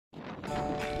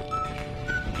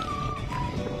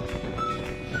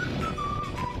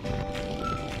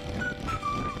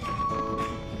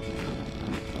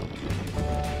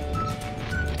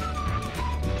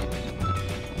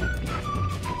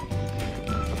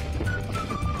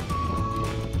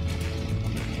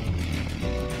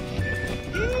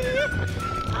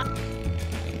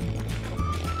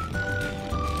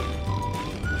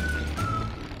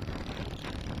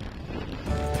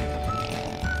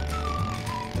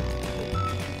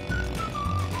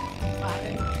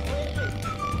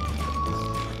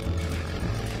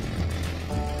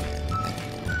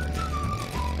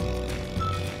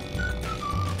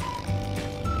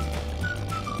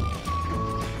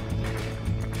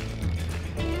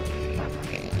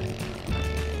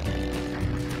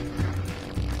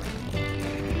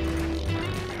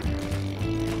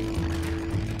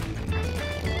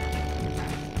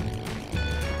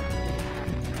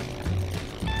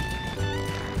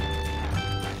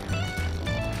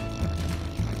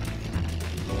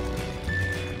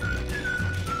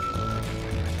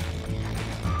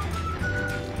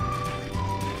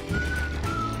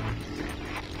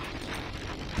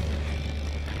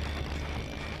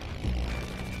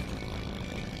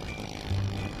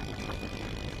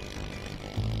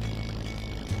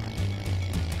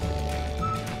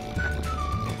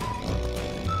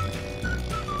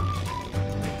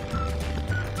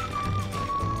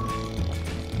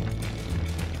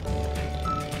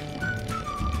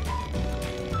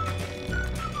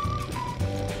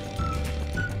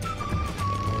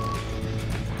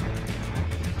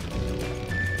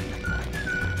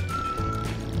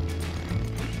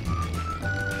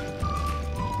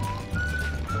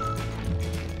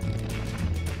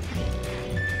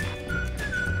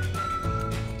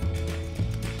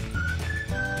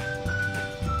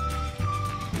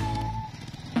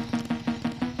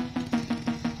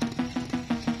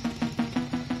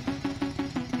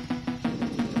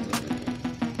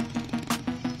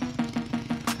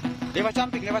Lewat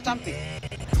camping, lewat camping.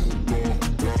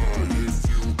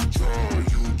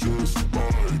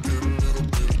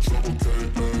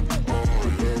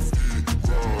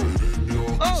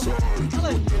 Oh,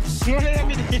 mulai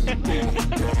yang ini.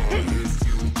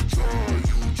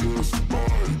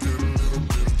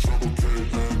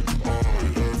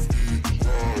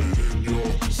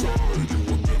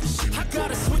 I got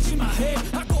a switch in my head.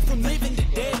 I go from living to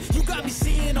dead. You got me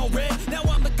seeing all red. Now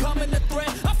I'm becoming a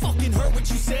threat. I fucking heard what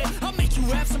you said. I'll make you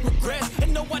have some regrets.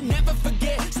 And no, I never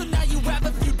forget. So now you have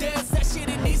a few debts. That shit,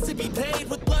 it needs to be paid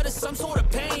with blood or some sort of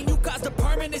pain. You caused a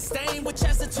permanent stain, which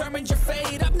has determined your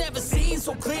fate. I've never seen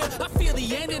so clear. I feel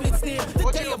the end and it's near.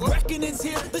 The day of reckoning's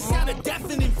here. The sound of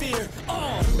deafening fear.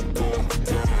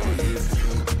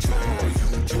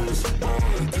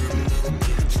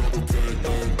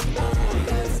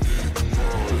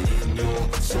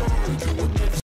 You